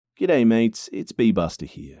G'day mates, it's B-Buster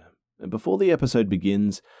here. And before the episode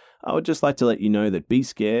begins, I would just like to let you know that Be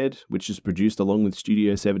Scared, which is produced along with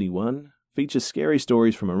Studio 71, features scary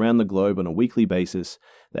stories from around the globe on a weekly basis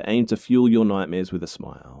that aim to fuel your nightmares with a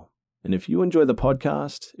smile. And if you enjoy the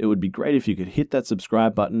podcast, it would be great if you could hit that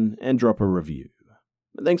subscribe button and drop a review.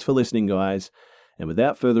 Thanks for listening, guys, and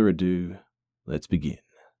without further ado, let's begin.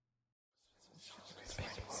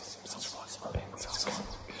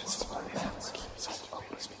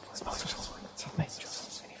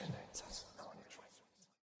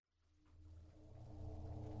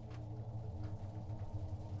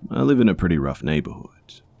 I live in a pretty rough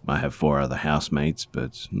neighborhood. I have 4 other housemates,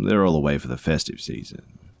 but they're all away for the festive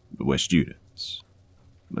season. We're students.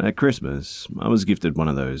 At Christmas, I was gifted one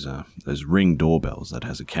of those Ring doorbells that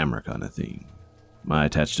has a camera kind of thing. I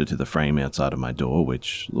attached it to the frame outside of my door,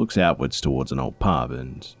 which looks outwards towards an old pub,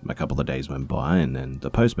 and a couple of days went by and then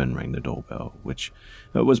the postman rang the doorbell, which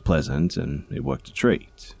was pleasant and it worked a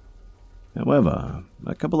treat. However,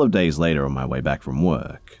 a couple of days later on my way back from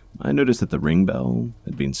work, I noticed that the ring bell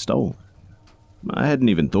had been stolen. I hadn't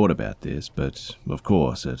even thought about this, but of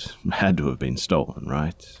course it had to have been stolen,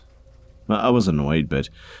 right? I was annoyed, but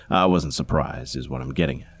I wasn't surprised, is what I'm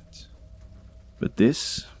getting at. But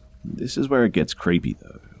this is where it gets creepy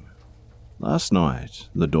though. Last night,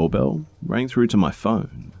 the doorbell rang through to my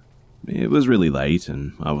phone. It was really late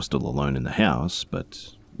and I was still alone in the house,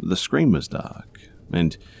 but the screen was dark,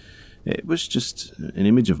 and it was just an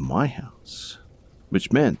image of my house,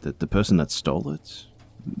 which meant that the person that stole it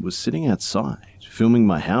was sitting outside, filming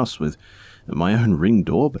my house with my own Ring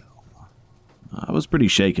doorbell. I was pretty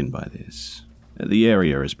shaken by this. The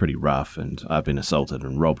area is pretty rough, and I've been assaulted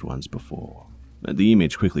and robbed once before. The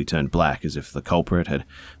image quickly turned black as if the culprit had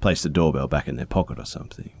placed the doorbell back in their pocket or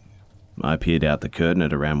something. I peered out the curtain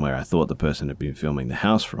at around where I thought the person had been filming the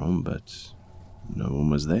house from, but no one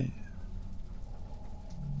was there.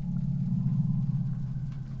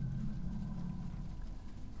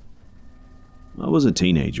 I was a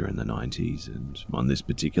teenager in the 90s, and on this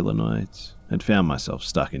particular night, had found myself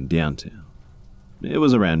stuck in downtown. It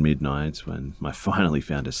was around midnight when I finally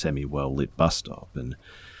found a semi-well-lit bus stop, and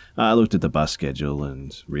I looked at the bus schedule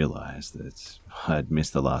and realized that I'd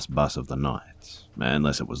missed the last bus of the night,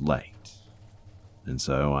 unless it was late. And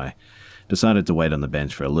so I decided to wait on the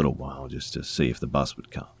bench for a little while just to see if the bus would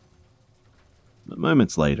come.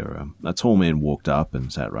 Moments later, a tall man walked up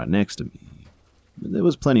and sat right next to me. There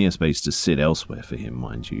was plenty of space to sit elsewhere for him,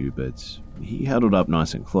 mind you, but he huddled up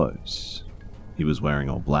nice and close. He was wearing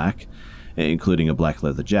all black, including a black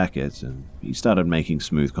leather jacket, and he started making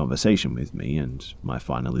smooth conversation with me, and I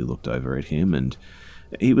finally looked over at him, and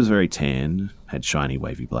he was very tan, had shiny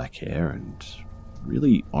wavy black hair, and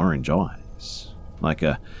really orange eyes, like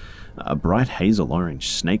a bright hazel orange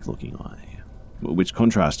snake-looking eye, which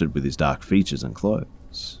contrasted with his dark features and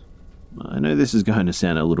clothes. I know this is going to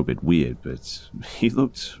sound a little bit weird, but he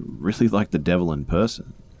looked really like the devil in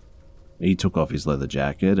person. He took off his leather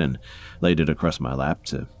jacket and laid it across my lap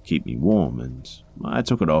to keep me warm, and I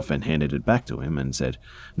took it off and handed it back to him and said,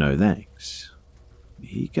 "No thanks."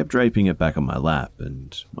 He kept draping it back on my lap,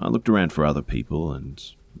 and I looked around for other people and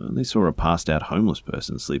only saw a passed-out homeless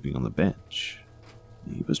person sleeping on the bench.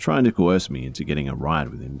 He was trying to coerce me into getting a ride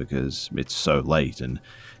with him because it's so late and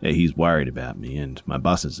he's worried about me and my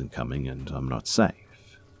bus isn't coming and I'm not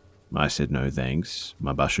safe. I said no thanks,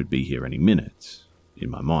 my bus should be here any minute. In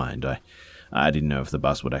my mind, I didn't know if the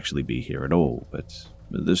bus would actually be here at all, but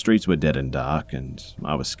the streets were dead and dark and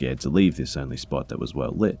I was scared to leave this only spot that was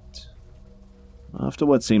well lit. After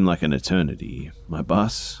what seemed like an eternity, my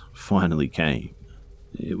bus finally came.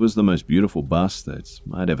 It was the most beautiful bus that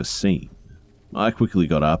I'd ever seen. I quickly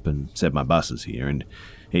got up and said my bus is here, and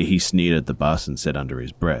he sneered at the bus and said under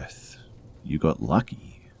his breath, "You got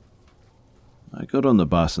lucky." I got on the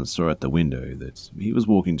bus and saw at the window that he was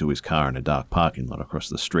walking to his car in a dark parking lot across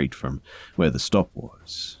the street from where the stop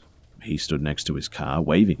was. He stood next to his car,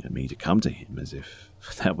 waving at me to come to him as if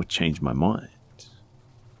that would change my mind.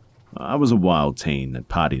 I was a wild teen that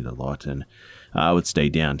partied a lot, and I would stay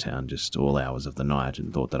downtown just all hours of the night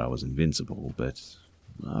and thought that I was invincible, but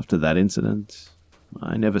after that incident,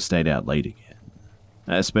 I never stayed out late again,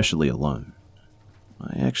 especially alone.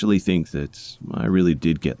 I actually think that I really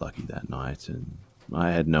did get lucky that night, and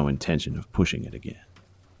I had no intention of pushing it again.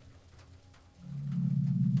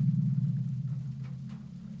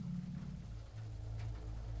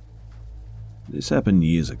 This happened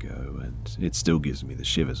years ago, and it still gives me the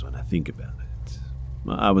shivers when I think about it.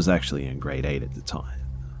 I was actually in grade 8 at the time.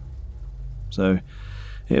 So,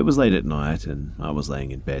 it was late at night, and I was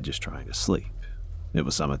laying in bed just trying to sleep. It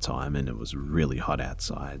was summertime, and it was really hot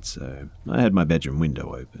outside, so I had my bedroom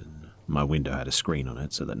window open. My window had a screen on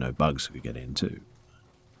it so that no bugs could get in too.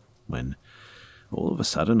 When all of a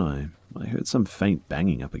sudden I heard some faint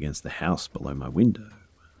banging up against the house below my window.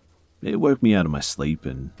 It woke me out of my sleep,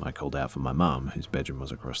 and I called out for my mum, whose bedroom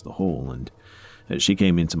was across the hall, and she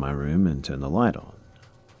came into my room and turned the light on.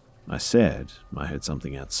 I said I heard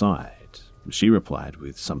something outside. She replied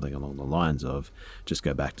with something along the lines of, "Just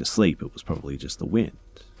go back to sleep, it was probably just the wind."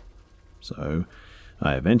 So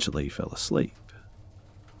I eventually fell asleep.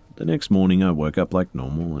 The next morning I woke up like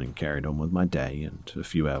normal and carried on with my day, and a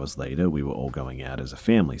few hours later we were all going out as a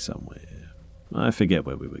family somewhere. I forget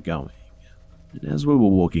where we were going. And as we were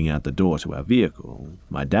walking out the door to our vehicle,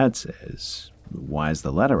 my dad says, "Why is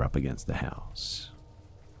the ladder up against the house?"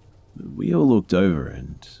 We all looked over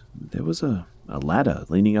and there was a ladder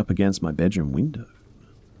leaning up against my bedroom window.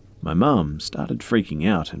 My mum started freaking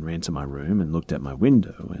out and ran to my room and looked at my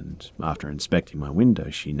window, and after inspecting my window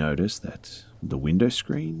she noticed that the window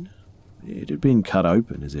screen, it had been cut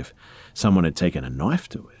open as if someone had taken a knife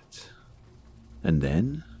to it. And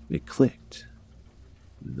then it clicked.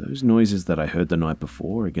 Those noises that I heard the night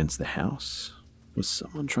before against the house was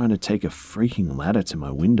someone trying to take a freaking ladder to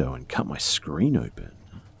my window and cut my screen open.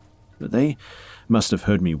 But they must have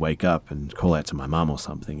heard me wake up and call out to my mum or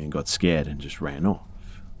something and got scared and just ran off.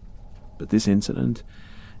 But this incident,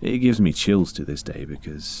 it gives me chills to this day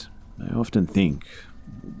because I often think,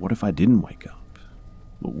 what if I didn't wake up?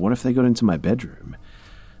 What if they got into my bedroom?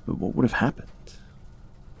 What would have happened?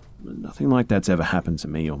 Nothing like that's ever happened to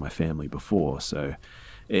me or my family before, so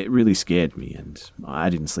it really scared me and I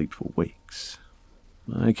didn't sleep for weeks.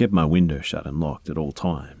 I kept my window shut and locked at all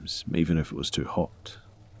times, even if it was too hot.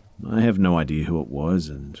 I have no idea who it was,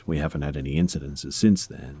 and we haven't had any incidences since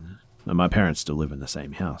then. And my parents still live in the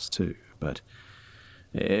same house too, but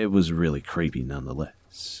it was really creepy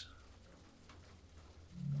nonetheless.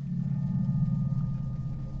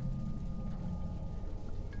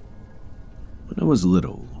 When I was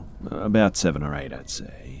little, about 7 or 8 I'd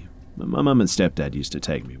say, my mum and stepdad used to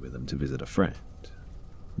take me with them to visit a friend.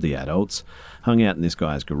 The adults hung out in this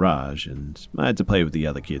guy's garage and I had to play with the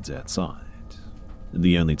other kids outside.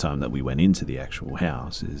 The only time that we went into the actual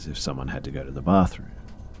house is if someone had to go to the bathroom.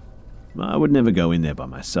 I would never go in there by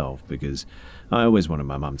myself because I always wanted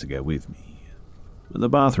my mum to go with me. The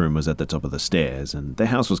bathroom was at the top of the stairs and the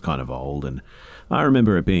house was kind of old, and I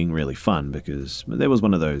remember it being really fun because there was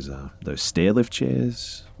one of those stair lift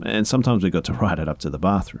chairs, and sometimes we got to ride it up to the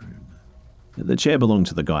bathroom. The chair belonged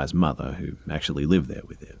to the guy's mother, who actually lived there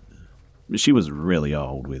with him. She was really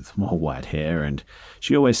old with more white hair, and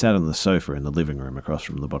she always sat on the sofa in the living room across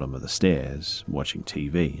from the bottom of the stairs, watching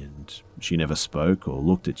TV, and she never spoke or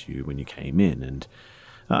looked at you when you came in, and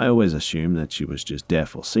I always assumed that she was just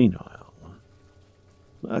deaf or senile.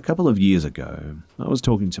 A couple of years ago, I was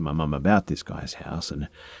talking to my mum about this guy's house and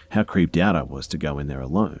how creeped out I was to go in there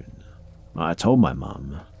alone. I told my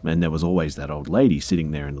mum, and there was always that old lady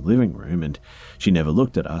sitting there in the living room, and she never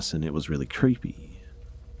looked at us, and it was really creepy.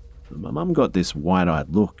 My mum got this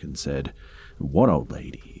wide-eyed look and said, "What old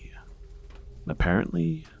lady?"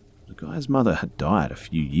 Apparently, the guy's mother had died a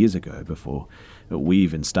few years ago before we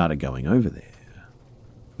even started going over there.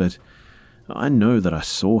 But I know that I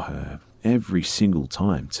saw her every single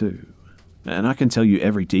time too, and I can tell you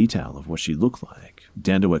every detail of what she looked like,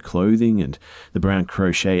 down to her clothing and the brown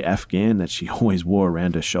crochet afghan that she always wore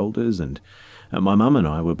around her shoulders, and my mum and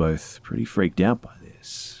I were both pretty freaked out by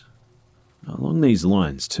this. Along these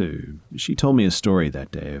lines too, she told me a story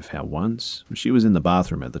that day of how once she was in the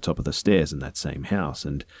bathroom at the top of the stairs in that same house,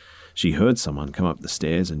 and she heard someone come up the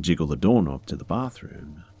stairs and jiggle the doorknob to the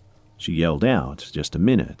bathroom. She yelled out, "Just a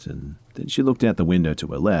minute," and then she looked out the window to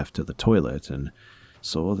her left to the toilet and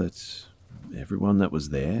saw that everyone that was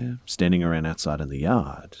there, standing around outside in the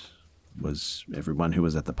yard, was everyone who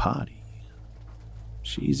was at the party.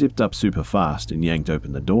 She zipped up super fast and yanked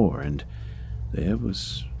open the door, and there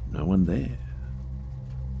was no one there.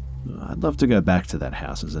 I'd love to go back to that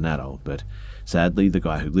house as an adult, but sadly the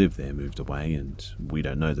guy who lived there moved away, and we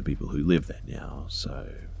don't know the people who live there now, so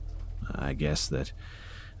I guess that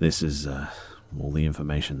this is all the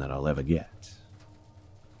information that I'll ever get.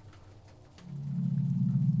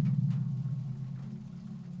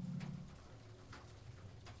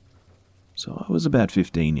 So I was about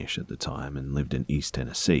 15-ish at the time and lived in East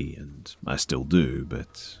Tennessee, and I still do,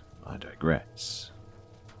 but I digress.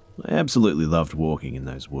 I absolutely loved walking in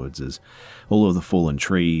those woods, as all of the fallen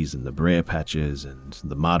trees and the briar patches and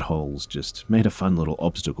the mud holes just made a fun little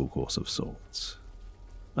obstacle course of sorts.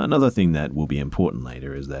 Another thing that will be important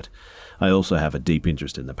later is that I also have a deep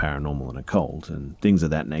interest in the paranormal and occult, and things of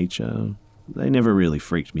that nature, they never really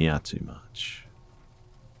freaked me out too much.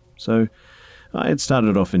 So, I had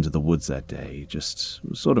started off into the woods that day, just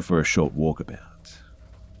sort of for a short walkabout.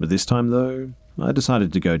 But this time, though, I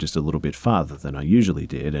decided to go just a little bit farther than I usually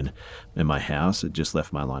did, and my house had just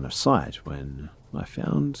left my line of sight when I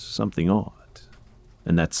found something odd.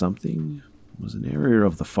 And that something was an area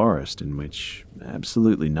of the forest in which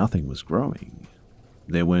absolutely nothing was growing.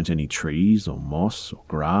 There weren't any trees or moss or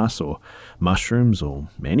grass or mushrooms or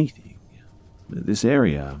anything. This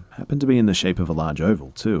area happened to be in the shape of a large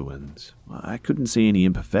oval too, and I couldn't see any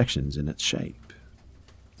imperfections in its shape.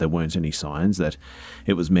 There weren't any signs that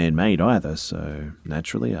it was man-made either, so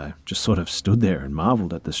naturally I just sort of stood there and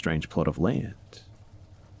marveled at the strange plot of land.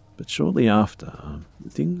 But shortly after,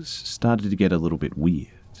 things started to get a little bit weird.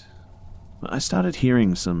 I started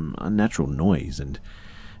hearing some unnatural noise, and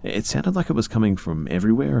it sounded like it was coming from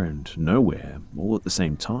everywhere and nowhere, all at the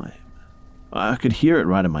same time. I could hear it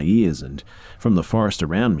right in my ears and from the forest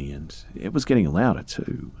around me, and it was getting louder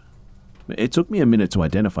too. It took me a minute to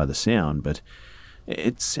identify the sound, but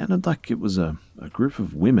it sounded like it was a group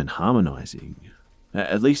of women harmonizing.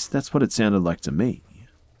 At least that's what it sounded like to me.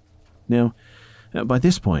 Now, by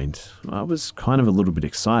this point, I was kind of a little bit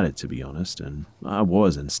excited, to be honest, and I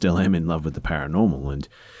was and still am in love with the paranormal, and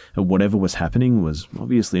whatever was happening was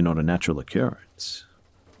obviously not a natural occurrence.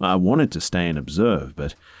 I wanted to stay and observe,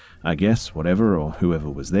 but I guess whatever or whoever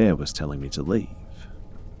was there was telling me to leave.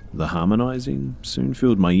 The harmonizing soon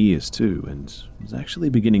filled my ears too, and was actually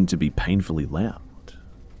beginning to be painfully loud.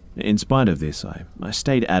 In spite of this, I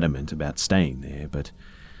stayed adamant about staying there, but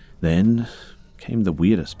then came the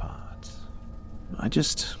weirdest part. I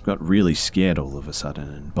just got really scared all of a sudden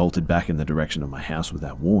and bolted back in the direction of my house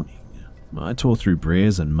without warning. I tore through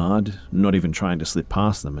briars and mud, not even trying to slip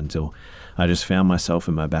past them until I just found myself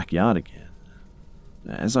in my backyard again.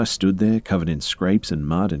 As I stood there, covered in scrapes and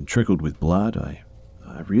mud and trickled with blood, I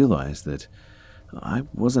realized that I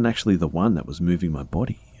wasn't actually the one that was moving my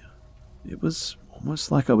body. It was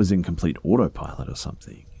almost like I was in complete autopilot or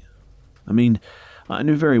something. I mean, I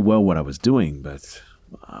knew very well what I was doing, but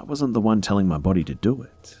I wasn't the one telling my body to do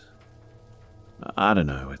it. I don't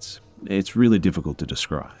know, it's really difficult to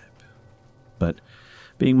describe. But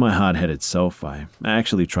being my hard-headed self, I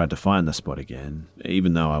actually tried to find the spot again,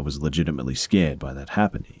 even though I was legitimately scared by that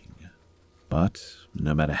happening. But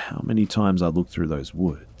no matter how many times I looked through those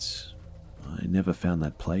woods, I never found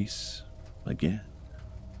that place again.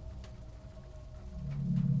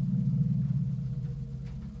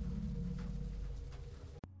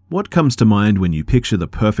 What comes to mind when you picture the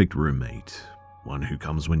perfect roommate? One who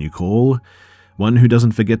comes when you call, one who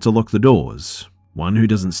doesn't forget to lock the doors, one who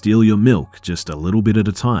doesn't steal your milk just a little bit at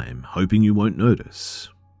a time, hoping you won't notice.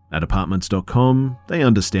 At apartments.com, they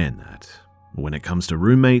understand that. When it comes to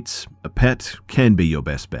roommates, a pet can be your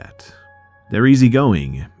best bet. They're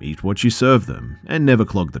easygoing, eat what you serve them, and never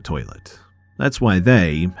clog the toilet. That's why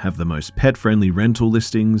they have the most pet-friendly rental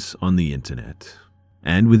listings on the internet.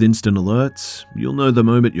 And with instant alerts, you'll know the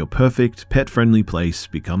moment your perfect, pet-friendly place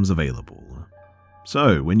becomes available.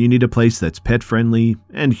 So, when you need a place that's pet-friendly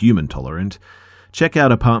and human-tolerant, check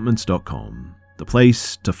out apartments.com, the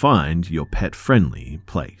place to find your pet-friendly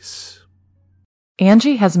place.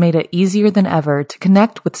 Angie has made it easier than ever to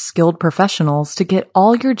connect with skilled professionals to get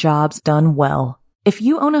all your jobs done well. If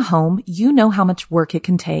you own a home, you know how much work it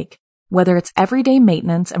can take, whether it's everyday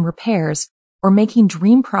maintenance and repairs or making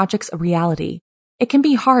dream projects a reality. It can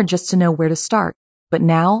be hard just to know where to start, but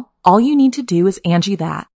now all you need to do is Angie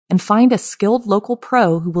that and find a skilled local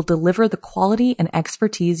pro who will deliver the quality and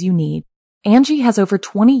expertise you need. Angie has over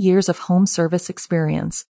 20 years of home service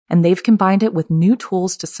experience, and they've combined it with new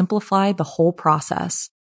tools to simplify the whole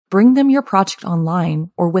process. Bring them your project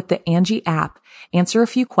online or with the Angie app, answer a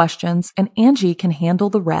few questions, and Angie can handle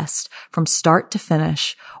the rest from start to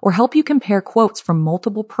finish, or help you compare quotes from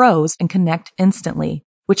multiple pros and connect instantly,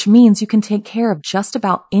 which means you can take care of just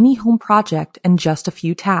about any home project in just a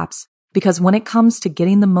few taps. Because when it comes to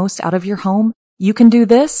getting the most out of your home, you can do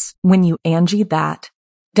this when you Angie that.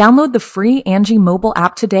 Download the free Angie mobile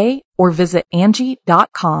app today or visit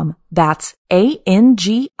Angie.com. That's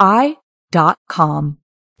ANGI.com.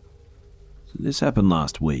 This happened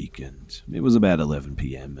last week, and it was about 11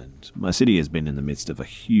 p.m, and my city has been in the midst of a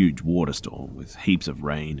huge water storm with heaps of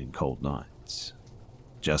rain and cold nights.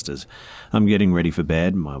 Just as I'm getting ready for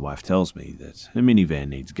bed, my wife tells me that a minivan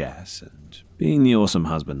needs gas, and being the awesome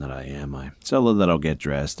husband that I am, I tell her that I'll get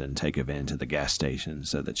dressed and take her van to the gas station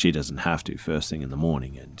so that she doesn't have to first thing in the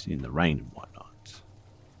morning and in the rain and whatnot.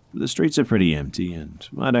 The streets are pretty empty, and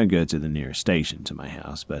I don't go to the nearest station to my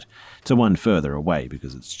house, but to one further away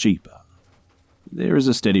because it's cheaper. There is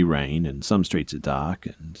a steady rain and some streets are dark,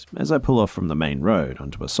 and as I pull off from the main road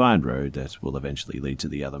onto a side road that will eventually lead to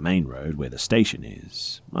the other main road where the station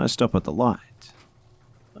is, I stop at the light.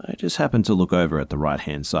 I just happen to look over at the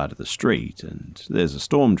right-hand side of the street, and there's a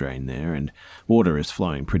storm drain there, and water is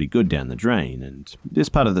flowing pretty good down the drain, and this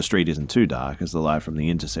part of the street isn't too dark as the light from the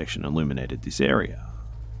intersection illuminated this area.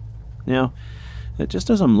 Now, just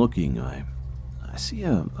as I'm looking, I see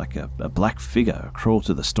a black figure crawl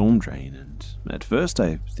to the storm drain, and at first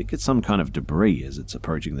I think it's some kind of debris as it's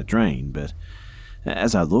approaching the drain, but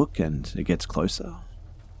as I look and it gets closer,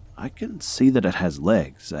 I can see that it has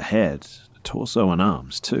legs, a head, a torso and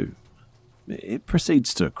arms too. It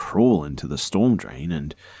proceeds to crawl into the storm drain,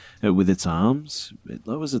 and with its arms, it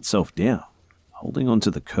lowers itself down, holding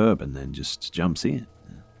onto the curb and then just jumps in.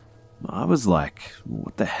 I was like,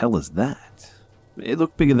 what the hell is that? It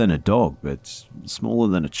looked bigger than a dog, but smaller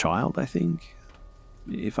than a child, I think.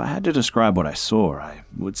 If I had to describe what I saw, I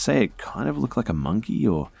would say it kind of looked like a monkey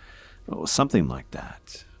or something like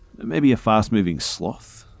that. Maybe a fast-moving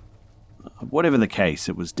sloth. Whatever the case,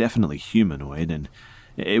 it was definitely humanoid, and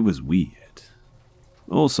it was weird.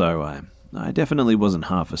 Also, I definitely wasn't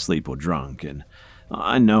half asleep or drunk, and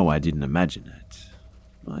I know I didn't imagine it.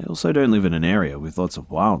 I also don't live in an area with lots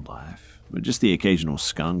of wildlife, but just the occasional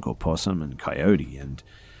skunk or possum and coyote, and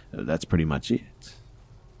that's pretty much it.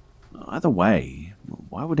 Either way,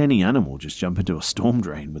 why would any animal just jump into a storm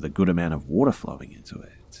drain with a good amount of water flowing into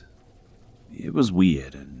it? It was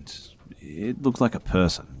weird, and it looked like a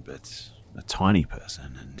person, but a tiny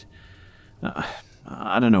person, and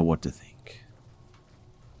I don't know what to think.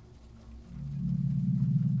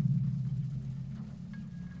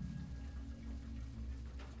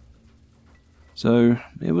 So,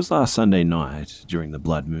 it was last Sunday night, during the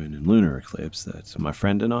blood moon and lunar eclipse, that my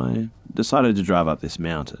friend and I decided to drive up this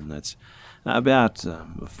mountain that's about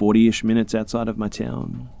 40-ish minutes outside of my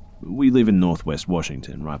town. We live in northwest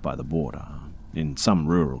Washington, right by the border, in some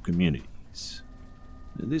rural communities.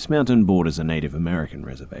 This mountain borders a Native American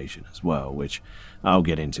reservation as well, which I'll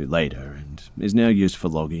get into later, and is now used for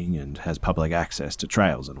logging and has public access to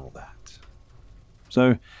trails and all that.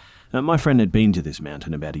 So, my friend had been to this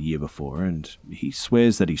mountain about a year before, and he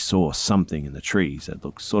swears that he saw something in the trees that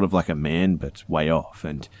looked sort of like a man but way off,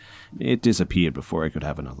 and it disappeared before he could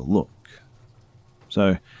have another look.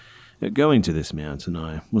 So, going to this mountain,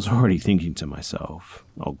 I was already thinking to myself,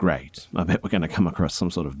 oh great, I bet we're going to come across some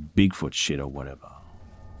sort of Bigfoot shit or whatever.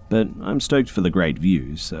 But I'm stoked for the great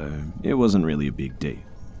views, so it wasn't really a big deal.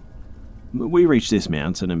 We reached this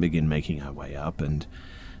mountain and begin making our way up, and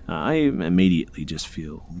I immediately just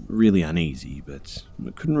feel really uneasy, but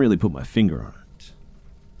I couldn't really put my finger on it.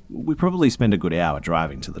 We probably spent a good hour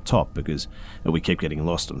driving to the top because we kept getting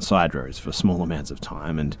lost on side roads for small amounts of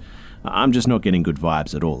time, and I'm just not getting good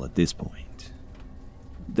vibes at all at this point.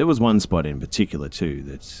 There was one spot in particular too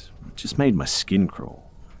that just made my skin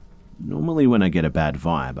crawl. Normally when I get a bad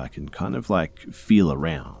vibe, I can kind of like feel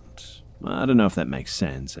around. I don't know if that makes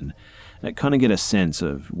sense, and I kind of get a sense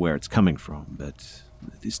of where it's coming from, but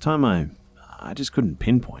this time I just couldn't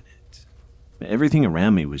pinpoint it. Everything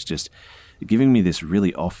around me was just giving me this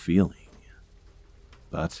really off feeling.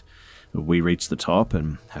 But we reached the top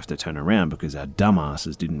and have to turn around because our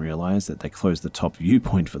dumbasses didn't realize that they closed the top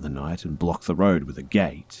viewpoint for the night and blocked the road with a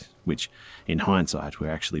gate, which in hindsight we're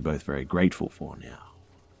actually both very grateful for now.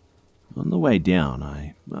 On the way down,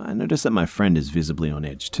 I noticed that my friend is visibly on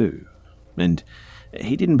edge too, and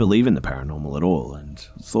he didn't believe in the paranormal at all and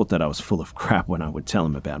thought that I was full of crap when I would tell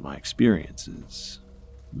him about my experiences.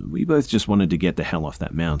 We both just wanted to get the hell off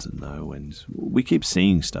that mountain though, and we keep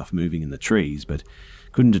seeing stuff moving in the trees, but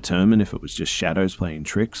couldn't determine if it was just shadows playing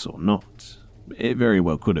tricks or not. It very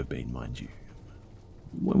well could have been, mind you.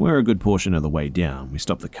 When we were a good portion of the way down, we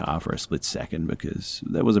stopped the car for a split second because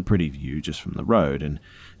there was a pretty view just from the road, and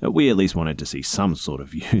we at least wanted to see some sort of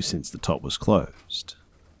view since the top was closed.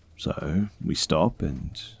 So we stop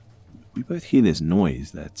and we both hear this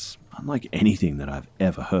noise that's unlike anything that I've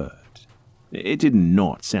ever heard. It did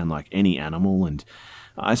not sound like any animal, and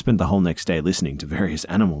I spent the whole next day listening to various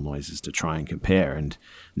animal noises to try and compare, and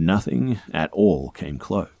nothing at all came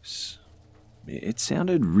close. It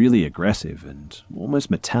sounded really aggressive and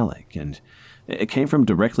almost metallic, and it came from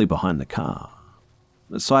directly behind the car.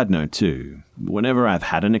 A side note too, whenever I've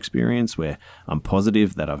had an experience where I'm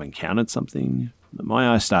positive that I've encountered something, my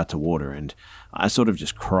eyes start to water and I sort of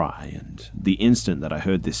just cry, and the instant that I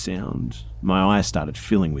heard this sound, my eyes started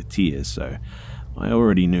filling with tears, so I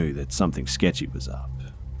already knew that something sketchy was up.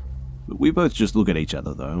 We both just look at each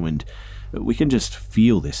other though, and we can just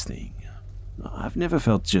feel this thing. I've never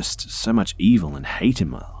felt just so much evil and hate in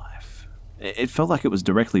my life. It felt like it was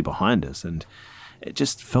directly behind us, and it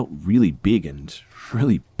just felt really big and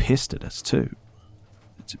really pissed at us too.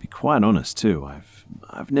 To be quite honest too,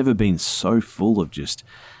 I've never been so full of just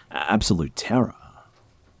absolute terror.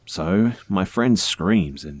 So my friend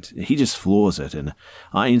screams and he just floors it, and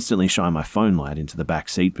I instantly shine my phone light into the back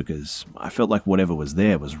seat because I felt like whatever was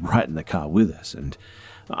there was right in the car with us. And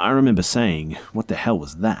I remember saying, "What the hell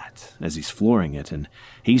was that?" as he's flooring it, and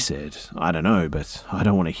he said, "I don't know, but I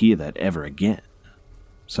don't want to hear that ever again."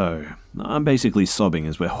 So I'm basically sobbing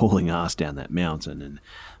as we're hauling ass down that mountain, and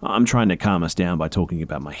I'm trying to calm us down by talking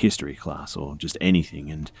about my history class or just anything,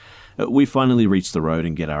 and we finally reach the road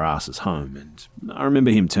and get our asses home, and I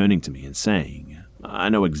remember him turning to me and saying, "I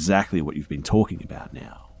know exactly what you've been talking about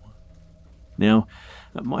now." Now,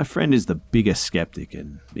 my friend is the biggest skeptic,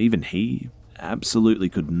 and even he absolutely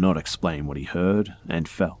could not explain what he heard and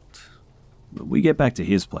felt. We get back to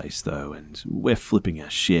his place, though, and we're flipping our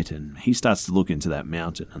shit, and he starts to look into that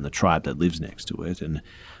mountain and the tribe that lives next to it, and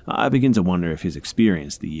I begin to wonder if his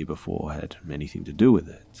experience the year before had anything to do with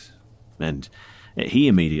it. And he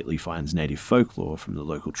immediately finds native folklore from the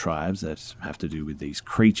local tribes that have to do with these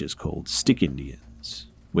creatures called stick Indians,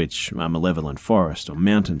 which are malevolent forest or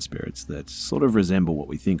mountain spirits that sort of resemble what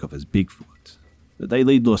we think of as Bigfoot. They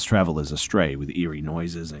lead lost travelers astray with eerie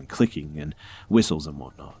noises and clicking and whistles and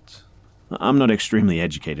whatnot. I'm not extremely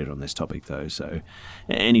educated on this topic though, so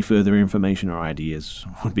any further information or ideas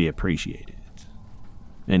would be appreciated.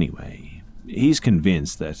 Anyway, he's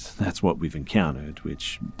convinced that that's what we've encountered,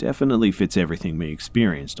 which definitely fits everything we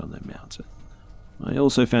experienced on that mountain. I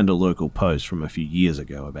also found a local post from a few years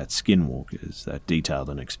ago about skinwalkers that detailed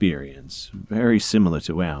an experience very similar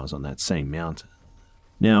to ours on that same mountain.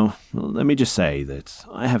 Now, let me just say that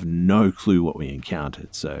I have no clue what we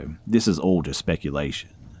encountered, so this is all just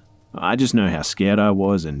speculation. I just know how scared I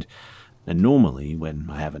was, and normally, when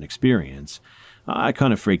I have an experience, I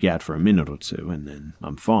kind of freak out for a minute or two, and then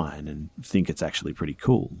I'm fine and think it's actually pretty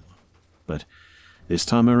cool. But this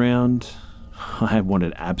time around, I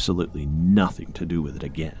wanted absolutely nothing to do with it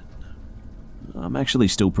again. I'm actually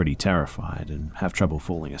still pretty terrified and have trouble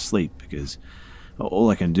falling asleep because all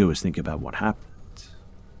I can do is think about what happened.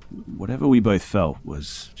 Whatever we both felt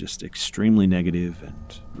was just extremely negative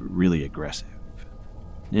and really aggressive.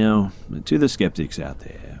 Now, to the skeptics out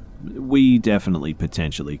there, we definitely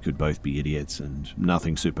potentially could both be idiots and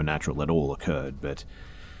nothing supernatural at all occurred, but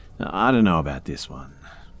I don't know about this one.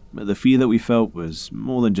 The fear that we felt was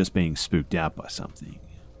more than just being spooked out by something.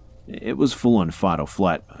 It was full-on fight or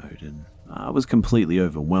flight mode, and I was completely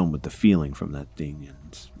overwhelmed with the feeling from that thing,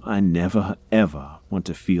 and I never, ever want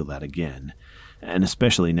to feel that again, and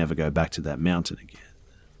especially never go back to that mountain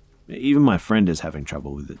again. Even my friend is having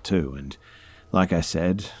trouble with it too, and like I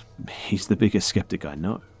said, he's the biggest skeptic I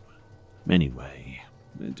know. Anyway,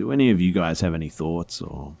 do any of you guys have any thoughts,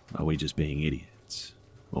 or are we just being idiots?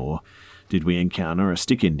 Or did we encounter a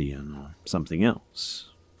stick Indian or something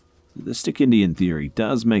else? The stick Indian theory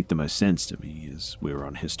does make the most sense to me, as we were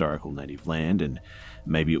on historical native land, and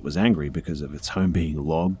maybe it was angry because of its home being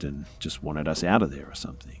logged and just wanted us out of there or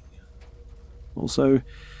something. Also,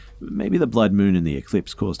 maybe the blood moon and the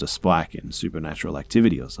eclipse caused a spike in supernatural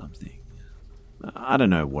activity or something. I don't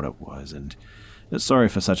know what it was, and sorry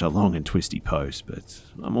for such a long and twisty post, but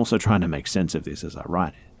I'm also trying to make sense of this as I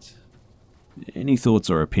write it. Any thoughts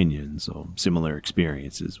or opinions or similar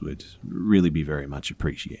experiences would really be very much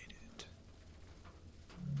appreciated.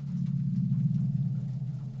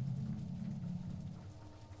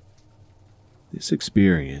 This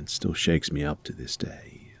experience still shakes me up to this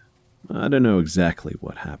day. I don't know exactly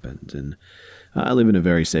what happened, and I live in a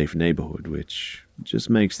very safe neighborhood, which just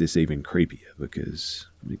makes this even creepier because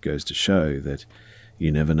it goes to show that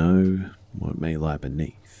you never know what may lie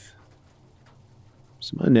beneath.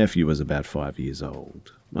 So my nephew was about 5 years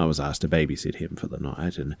old. I was asked to babysit him for the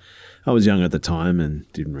night, and I was young at the time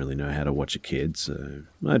and didn't really know how to watch a kid, so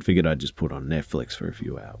I'd figured I'd just put on Netflix for a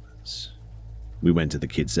few hours. We went to the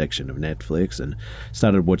kids section of Netflix and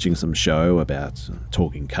started watching some show about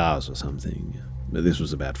talking cars or something. This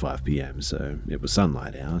was about 5 p.m, so it was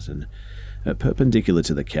sunlight out, and perpendicular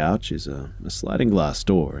to the couch is a sliding glass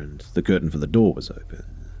door, and the curtain for the door was open.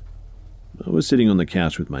 I was sitting on the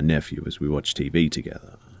couch with my nephew as we watched TV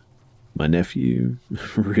together. My nephew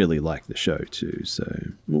really liked the show too, so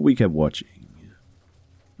we kept watching.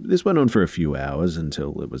 This went on for a few hours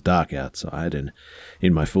until it was dark outside, and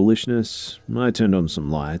in my foolishness, I turned on some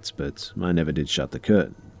lights, but I never did shut the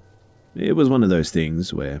curtain. It was one of those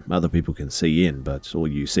things where other people can see in, but all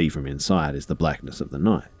you see from inside is the blackness of the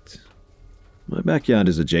night. My backyard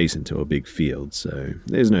is adjacent to a big field, so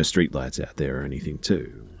there's no streetlights out there or anything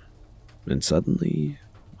too. And suddenly,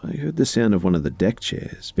 I heard the sound of one of the deck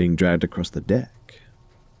chairs being dragged across the deck.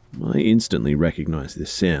 I instantly recognized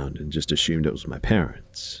this sound and just assumed it was my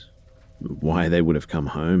parents. Why they would have come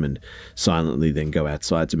home and silently then go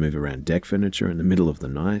outside to move around deck furniture in the middle of the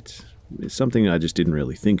night is something I just didn't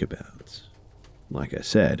really think about. Like I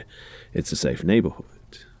said, it's a safe neighborhood.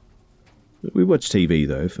 We watched TV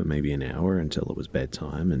though for maybe an hour until it was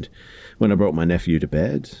bedtime, and when I brought my nephew to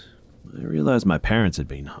bed, I realized my parents had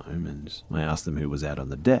been home and I asked them who was out on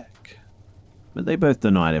the deck. But they both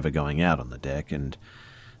denied ever going out on the deck, and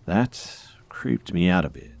that creeped me out a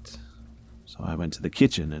bit. So I went to the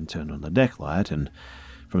kitchen and turned on the deck light, and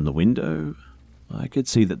from the window, I could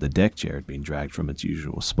see that the deck chair had been dragged from its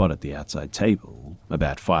usual spot at the outside table,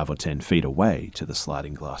 about 5 or 10 feet away to the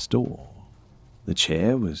sliding glass door. The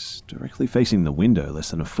chair was directly facing the window, less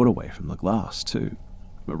than a foot away from the glass, too,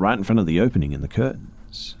 but right in front of the opening in the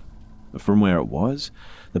curtains. From where it was,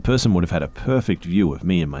 the person would have had a perfect view of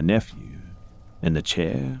me and my nephew, and the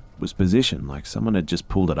chair was positioned like someone had just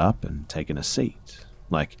pulled it up and taken a seat,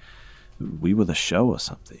 like we were the show or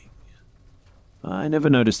something. I never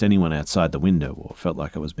noticed anyone outside the window or felt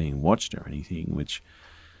like I was being watched or anything, which,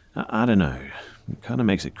 I don't know, it kind of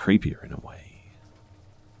makes it creepier in a way.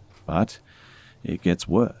 But it gets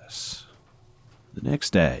worse. The next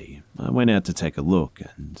day, I went out to take a look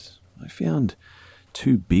and I found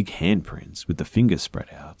 2 big handprints with the fingers spread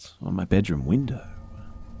out on my bedroom window.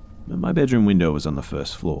 My bedroom window was on the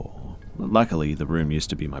first floor. Luckily, the room used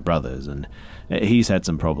to be my brother's, and he's had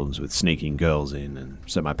some problems with sneaking girls in, and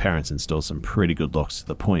so my parents installed some pretty good locks to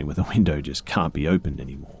the point where the window just can't be opened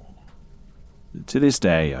anymore. To this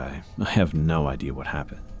day, I have no idea what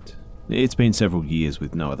happened. It's been several years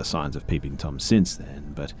with no other signs of peeping Tom since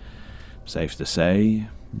then, but safe to say,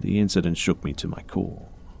 the incident shook me to my core.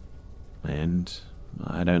 And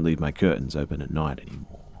I don't leave my curtains open at night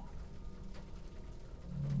anymore.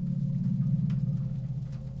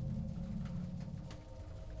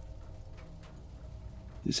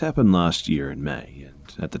 This happened last year in May,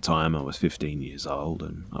 and at the time I was 15 years old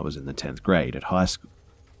and I was in the 10th grade at high school.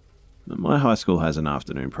 My high school has an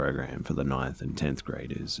afternoon program for the 9th and 10th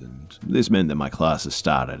graders, and this meant that my classes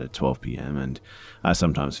started at 12 p.m. and I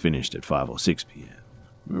sometimes finished at 5 or 6 p.m.,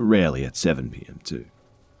 rarely at 7 p.m. too.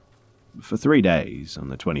 For 3 days, on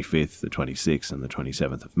the 25th, the 26th and the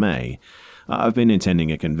 27th of May, I've been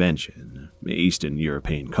attending a convention, Eastern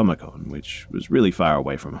European Comic-Con, which was really far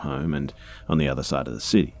away from home and on the other side of the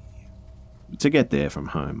city. To get there from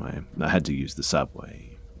home, I had to use the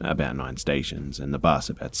subway, about 9 stations, and the bus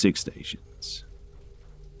about 6 stations.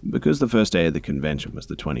 Because the first day of the convention was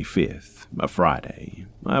the 25th, a Friday,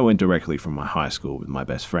 I went directly from my high school with my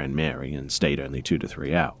best friend Mary and stayed only 2 to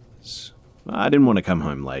 3 hours. I didn't want to come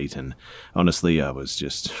home late, and honestly I was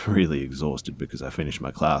just really exhausted because I finished my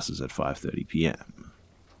classes at 5:30 p.m.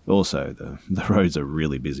 Also, the roads are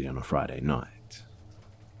really busy on a Friday night.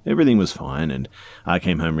 Everything was fine, and I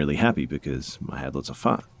came home really happy because I had lots of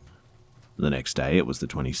fun. The next day, it was the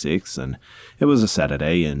 26th, and it was a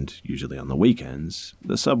Saturday, and usually on the weekends,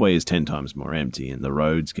 the subway is 10 times more empty and the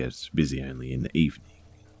roads get busy only in the evening.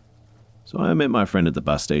 So I met my friend at the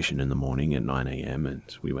bus station in the morning at 9 a.m. and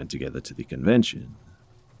we went together to the convention.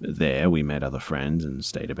 There, we met other friends and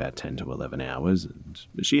stayed about 10 to 11 hours, and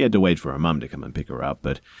she had to wait for her mum to come and pick her up,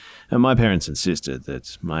 but my parents insisted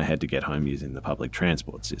that I had to get home using the public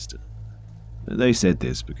transport system. They said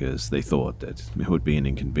this because they thought that it would be an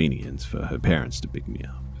inconvenience for her parents to pick me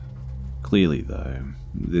up. Clearly, though,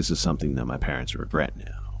 this is something that my parents regret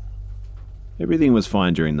now. Everything was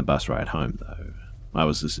fine during the bus ride home, though. I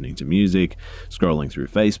was listening to music, scrolling through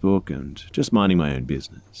Facebook, and just minding my own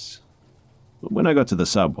business. But when I got to the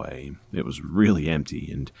subway, it was really empty,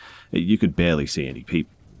 and you could barely see any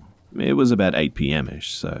people. It was about 8 p.m.-ish,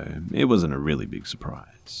 so it wasn't a really big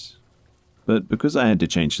surprise. But because I had to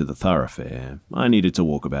change to the thoroughfare, I needed to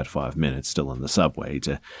walk about 5 minutes still on the subway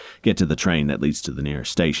to get to the train that leads to the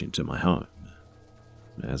nearest station to my home.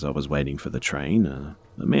 As I was waiting for the train, a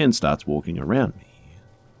man starts walking around me.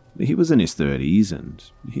 He was in his 30s, and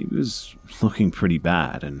he was looking pretty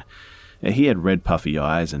bad, and he had red puffy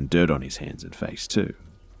eyes and dirt on his hands and face too.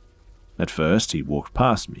 At first, he walked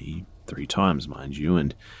past me, 3 times mind you,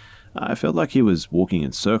 and I felt like he was walking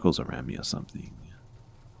in circles around me or something.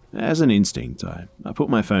 As an instinct, I put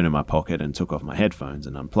my phone in my pocket and took off my headphones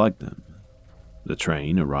and unplugged them. The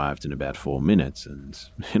train arrived in about 4 minutes, and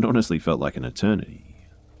it honestly felt like an eternity.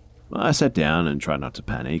 I sat down and tried not to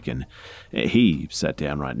panic, and he sat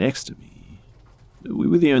down right next to me. We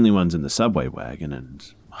were the only ones in the subway wagon,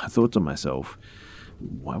 and I thought to myself,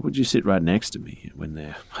 why would you sit right next to me when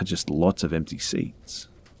there are just lots of empty seats?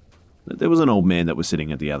 There was an old man that was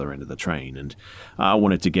sitting at the other end of the train, and I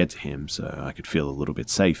wanted to get to him so I could feel a little bit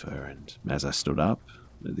safer, and as I stood up,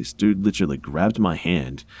 this dude literally grabbed my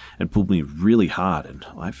hand and pulled me really hard, and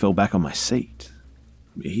I fell back on my seat.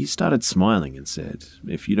 He started smiling and said,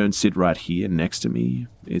 "If you don't sit right here next to me,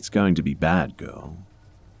 it's going to be bad, girl."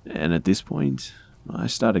 And at this point, I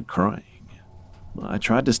started crying. I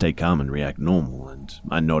tried to stay calm and react normal, and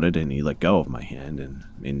I nodded and he let go of my hand, and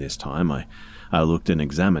in this time I looked and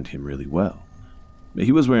examined him really well.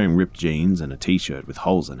 He was wearing ripped jeans and a t-shirt with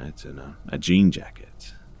holes in it and a jean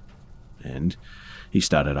jacket. And he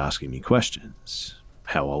started asking me questions.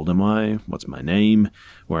 How old am I? What's my name?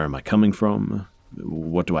 Where am I coming from?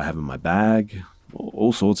 What do I have in my bag?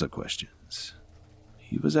 All sorts of questions.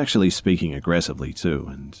 He was actually speaking aggressively too,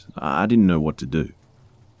 and I didn't know what to do.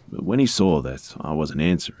 But when he saw that I wasn't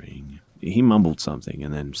answering, he mumbled something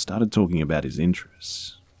and then started talking about his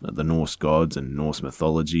interests, the Norse gods and Norse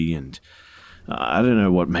mythology, and I don't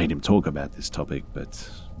know what made him talk about this topic,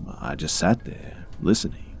 but I just sat there,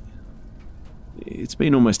 listening. It's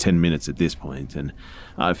been almost 10 minutes at this point, and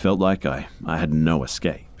I felt like I had no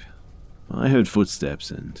escape. I heard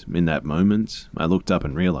footsteps, and in that moment, I looked up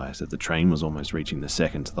and realized that the train was almost reaching the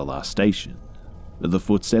second to the last station. The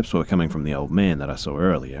footsteps were coming from the old man that I saw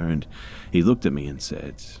earlier, and he looked at me and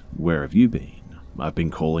said, "Where have you been? I've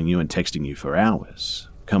been calling you and texting you for hours.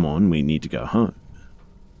 Come on, we need to go home."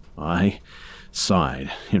 I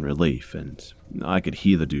sighed in relief, and I could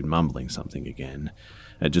hear the dude mumbling something again.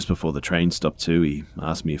 Just before the train stopped too, he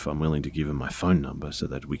asked me if I'm willing to give him my phone number so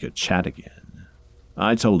that we could chat again.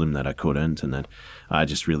 I told him that I couldn't and that I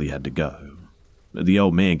just really had to go. The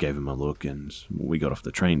old man gave him a look, and we got off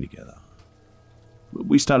the train together.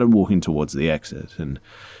 We started walking towards the exit, and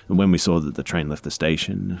when we saw that the train left the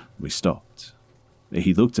station, we stopped.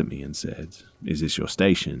 He looked at me and said, "Is this your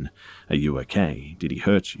station? Are you okay? Did he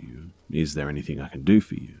hurt you? Is there anything I can do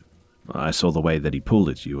for you? I saw the way that he pulled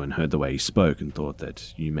at you and heard the way he spoke and thought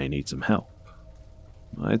that you may need some help."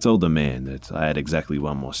 I told the man that I had exactly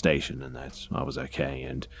one more station and that I was okay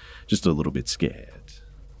and just a little bit scared.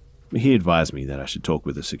 He advised me that I should talk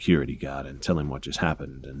with the security guard and tell him what just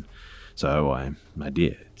happened, and so I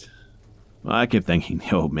did. I kept thanking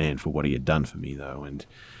the old man for what he had done for me, though, and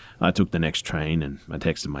I took the next train and I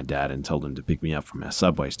texted my dad and told him to pick me up from our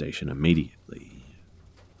subway station immediately.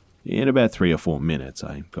 In about 3 or 4 minutes,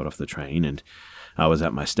 I got off the train and I was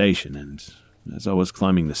at my station, and as I was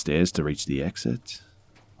climbing the stairs to reach the exit,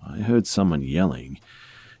 I heard someone yelling,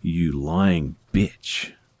 "You lying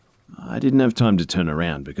bitch." I didn't have time to turn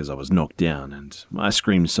around because I was knocked down, and I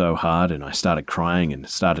screamed so hard and I started crying and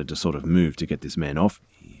started to sort of move to get this man off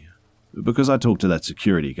me. Because I talked to that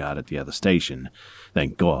security guard at the other station,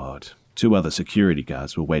 thank God, 2 other security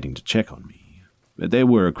guards were waiting to check on me. They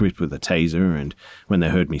were equipped with a taser, and when they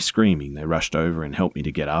heard me screaming, they rushed over and helped me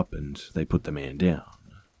to get up, and they put the man down.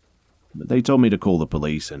 They told me to call the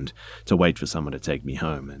police and to wait for someone to take me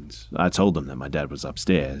home, and I told them that my dad was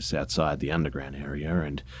upstairs, outside the underground area,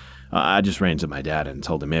 and I just ran to my dad and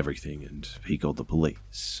told him everything, and he called the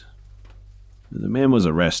police. The man was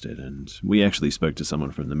arrested, and we actually spoke to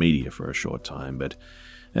someone from the media for a short time, but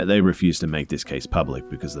they refused to make this case public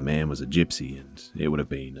because the man was a gypsy, and it would have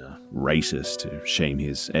been racist to shame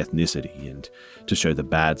his ethnicity and to show the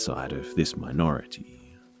bad side of this minority.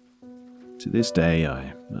 To this day,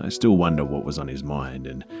 I still wonder what was on his mind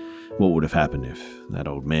and what would have happened if that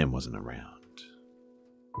old man wasn't around.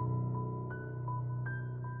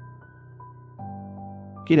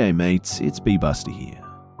 G'day mates, it's B-Buster here.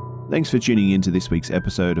 Thanks for tuning in to this week's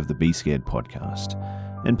episode of the Be Scared podcast.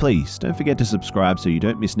 And please, don't forget to subscribe so you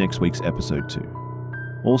don't miss next week's episode too.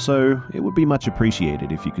 Also, it would be much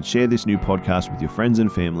appreciated if you could share this new podcast with your friends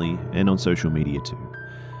and family and on social media too.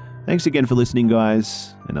 Thanks again for listening,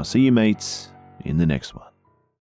 guys, and I'll see you mates in the next one.